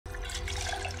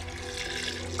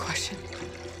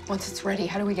Once it's ready,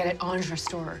 how do we get it on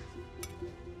Zerstörer?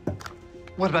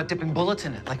 What about dipping bullets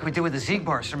in it, like we did with the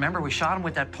Zeegbars? Remember, we shot him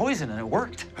with that poison and it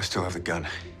worked. I still have the gun.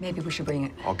 Maybe we should bring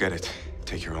it. I'll get it.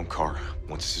 Take your own car.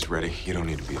 Once this is ready, you don't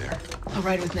need to be there. I'll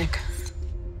ride with Nick.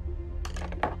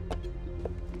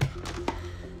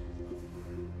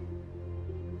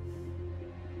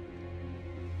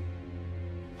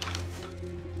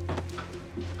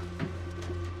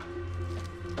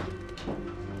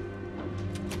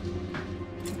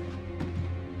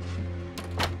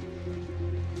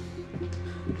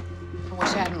 I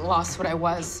wish I hadn't lost what I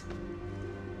was.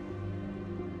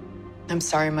 I'm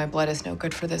sorry my blood is no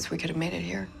good for this. We could have made it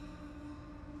here.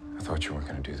 I thought you weren't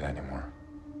going to do that anymore.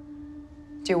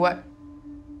 Do what?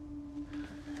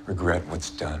 Regret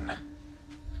what's done.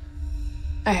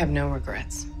 I have no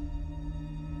regrets.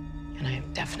 And I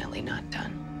am definitely not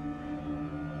done.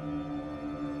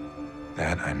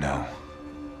 That I know.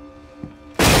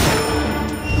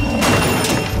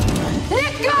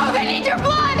 Nick, go! They need your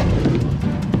blood!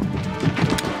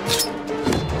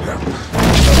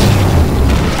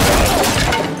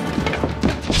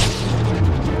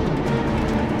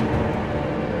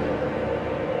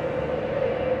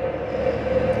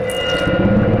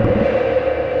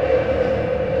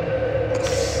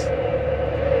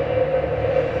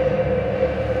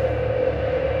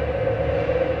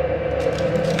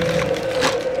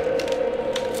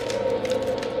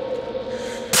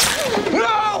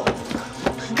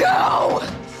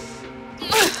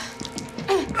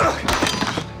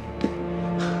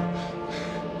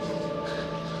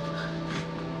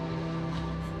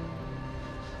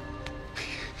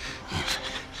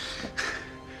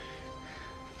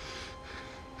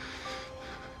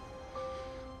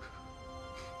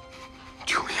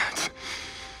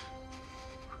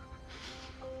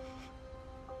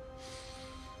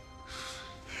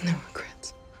 No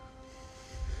regrets.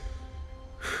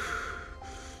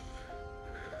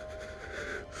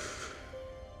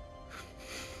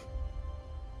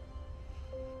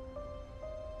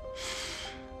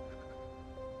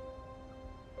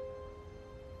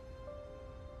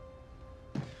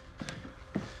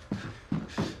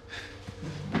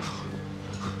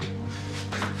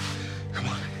 Come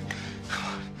on. Come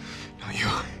on. Not you.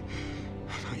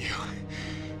 Not you.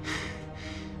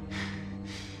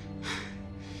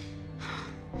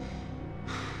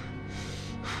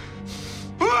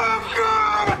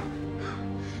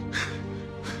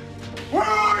 Where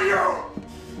are you?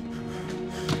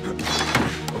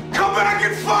 Come back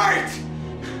and fight!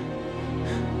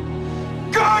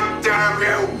 God damn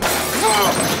you!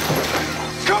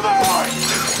 Come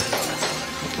on!